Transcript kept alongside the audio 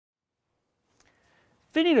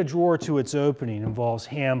Fitting a drawer to its opening involves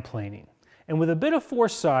hand planing, and with a bit of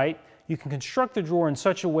foresight, you can construct the drawer in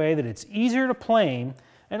such a way that it's easier to plane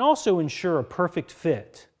and also ensure a perfect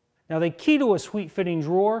fit. Now, the key to a sweet-fitting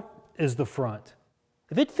drawer is the front.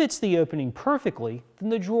 If it fits the opening perfectly, then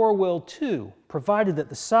the drawer will too, provided that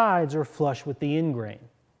the sides are flush with the end grain.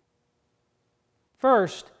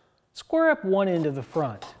 First, square up one end of the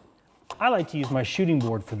front. I like to use my shooting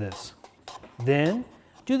board for this. Then,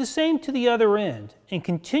 do the same to the other end and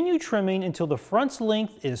continue trimming until the front's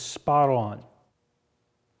length is spot on.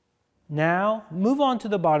 Now, move on to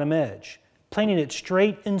the bottom edge, planing it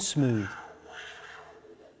straight and smooth.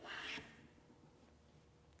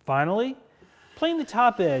 Finally, plane the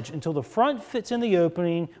top edge until the front fits in the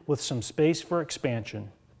opening with some space for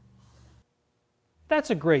expansion. That's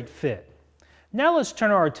a great fit. Now let's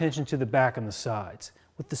turn our attention to the back and the sides.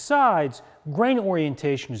 With the sides, grain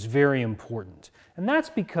orientation is very important, and that's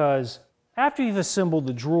because after you've assembled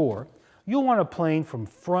the drawer, you'll want to plane from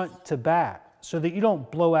front to back so that you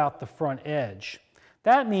don't blow out the front edge.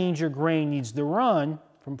 That means your grain needs to run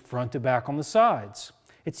from front to back on the sides.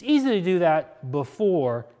 It's easy to do that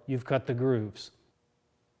before you've cut the grooves.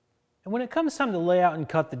 And when it comes time to lay out and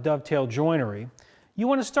cut the dovetail joinery, you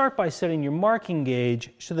want to start by setting your marking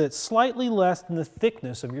gauge so that it's slightly less than the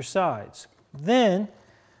thickness of your sides. Then,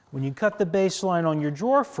 when you cut the baseline on your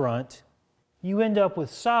drawer front, you end up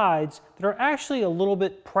with sides that are actually a little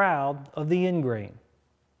bit proud of the end grain.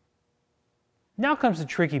 Now comes the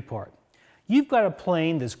tricky part. You've got to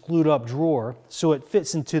plane this glued up drawer so it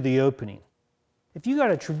fits into the opening. If you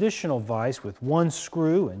got a traditional vise with one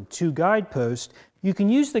screw and two guideposts, you can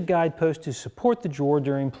use the guidepost to support the drawer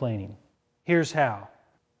during planing. Here's how.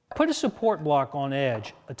 Put a support block on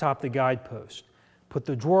edge atop the guidepost. Put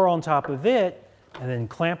the drawer on top of it, and then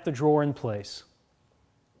clamp the drawer in place.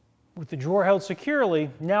 With the drawer held securely,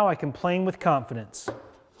 now I can plane with confidence.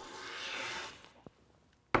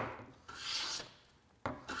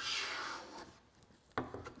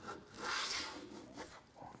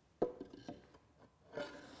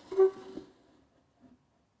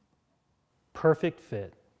 Perfect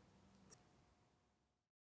fit.